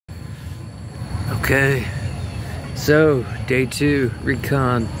Okay, so day 2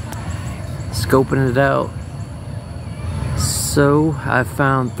 recon, scoping it out. So I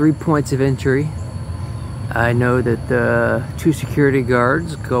found 3 points of entry. I know that the 2 security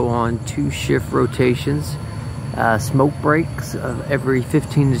guards go on 2 shift rotations, smoke breaks of every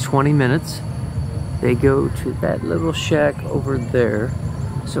 15 to 20 minutes. They go to that little shack over there.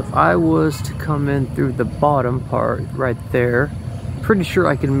 So if I was to come in through the bottom part right there, pretty sure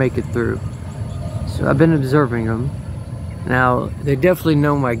I can make it through. So I've been observing them. Now, they definitely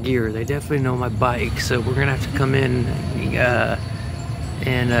know my gear. They definitely know my bike. So we're gonna have to come in a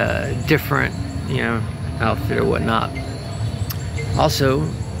different, outfit or whatnot. Also,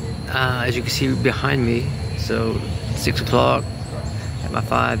 as you can see behind me, so 6 o'clock at my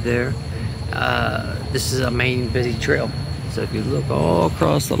 5 there, this is a main busy trail. So if you look all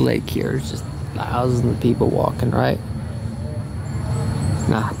across the lake here, it's just thousands of people walking, right?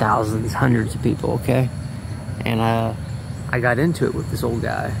 Not thousands, hundreds of people, okay? And I got into it with this old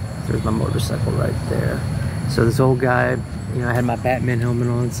guy. There's my motorcycle right there. So this old guy, I had my Batman helmet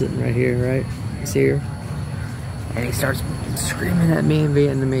on sitting right here, right? He's here. And he starts screaming at me in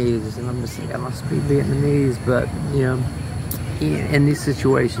Vietnamese. And I'm just like, I don't speak Vietnamese, but, in these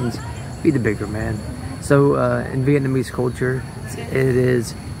situations, be the bigger man. So in Vietnamese culture, it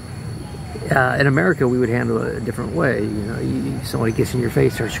is, in America, we would handle it a different way. Somebody gets in your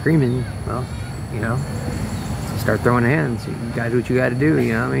face, starts screaming, well, start throwing hands. You gotta do what you gotta do,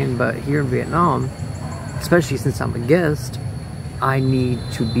 you know what I mean? But here in Vietnam, especially since I'm a guest, I need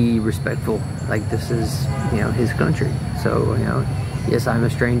to be respectful. Like, this is, his country. So, yes, I'm a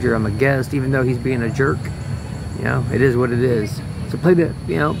stranger, I'm a guest, even though he's being a jerk, it is what it is. So play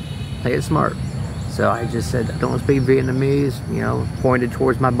it smart. So I just said, I don't speak Vietnamese, pointed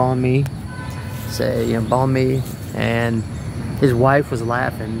towards my banh mi, say, banh mi, and his wife was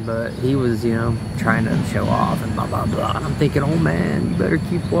laughing, but he was, trying to show off and blah, blah, blah. And I'm thinking, oh man, you better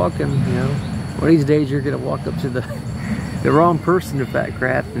keep walking, One of these days you're gonna walk up to the wrong person with that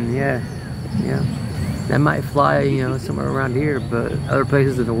crap, and yeah, that might fly, somewhere around here, but other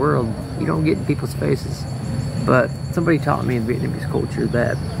places in the world, you don't get in people's faces. But somebody taught me in Vietnamese culture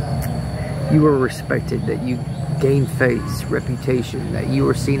that you were respected, that you gained face, reputation, that you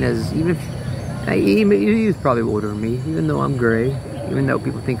were seen as, even if, he was probably older than me, even though I'm gray, even though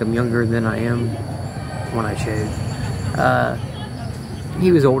people think I'm younger than I am when I shave.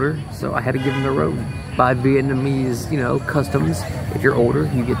 He was older, so I had to give him the road. By Vietnamese, customs, if you're older,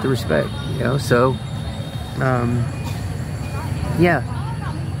 you get the respect, so, yeah,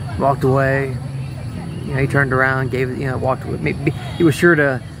 walked away, he turned around, gave it, walked away, maybe he was sure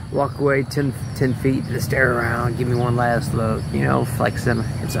to walk away 10 feet to stare around, give me one last look, flexing.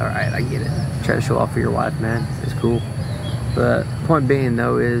 It's alright, I get it. Try to show off for your wife, man. It's cool. But point being,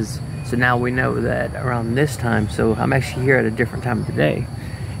 though, is, so now we know that around this time, so I'm actually here at a different time of the day,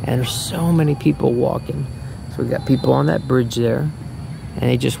 and there's so many people walking. So we got people on that bridge there, and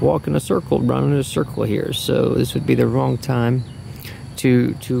they just walk in a circle, run in a circle here. So this would be the wrong time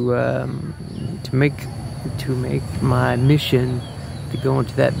to make my mission to go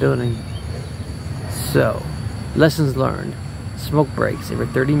into that building. So, lessons learned. Smoke breaks every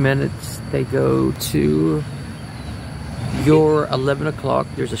 30 minutes. They go to your 11 o'clock.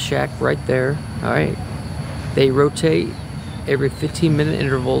 There's a shack right there. Alright. They rotate every 15-minute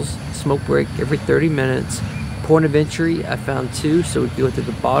intervals. Smoke break every 30 minutes. Point of entry, I found 2. So we go to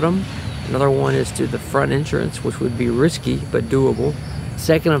the bottom. Another one is to the front entrance, which would be risky but doable.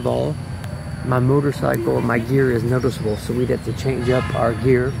 Second of all, my motorcycle, my gear is noticeable, so we'd have to change up our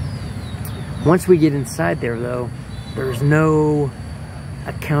gear. Once we get inside there, though, there's no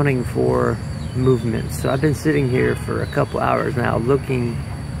accounting for movement. So I've been sitting here for a couple hours now looking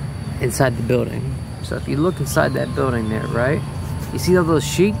inside the building. So if you look inside that building there, right, you see all those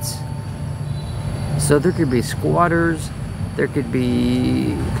sheets? So there could be squatters, there could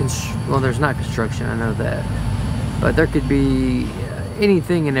be, well, there's not construction, I know that, but there could be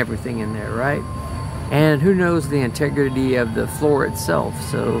anything and everything in there, right? And who knows the integrity of the floor itself,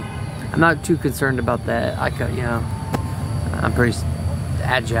 so I'm not too concerned about that. I'm pretty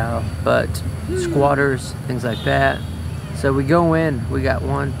agile, but squatters, things like that. So we go in, we got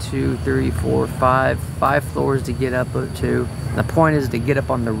 1, 2, 3, 4, 5 floors to get up to. The point is to get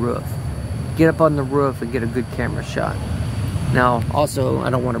up on the roof. Get up on the roof and get a good camera shot. Now, also, I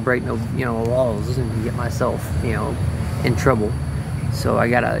don't want to break no, walls and get myself, in trouble. So I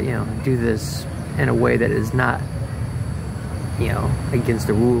gotta, do this in a way that is not, against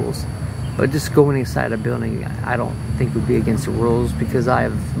the rules. But just going inside a building, I don't think would be against the rules, because I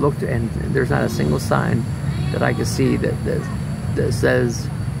have looked and there's not a single sign that I can see that says,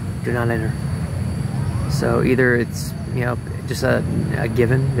 do not enter. So either it's, you know, just a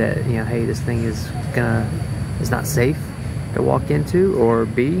given that, you know, hey, this thing is not safe to walk into, or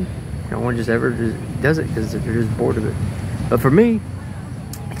B, no one just ever does it because they're just bored of it. But for me,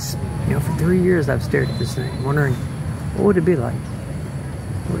 it's, you know, for 3 years I've stared at this thing, wondering what would it be like.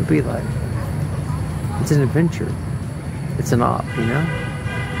 What would it be like? It's an adventure. It's an op, you know.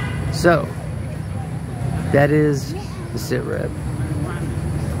 So that is the sit rep.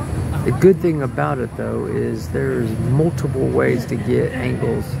 The good thing about it, though, is there's multiple ways to get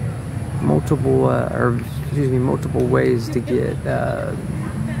angles, multiple ways to get,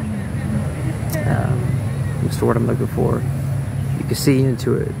 what's the word I'm looking for? You can see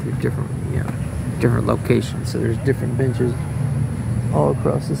into it through different, you know, different locations. So there's different benches all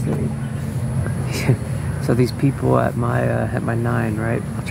across this thing. So these people at my 9, right?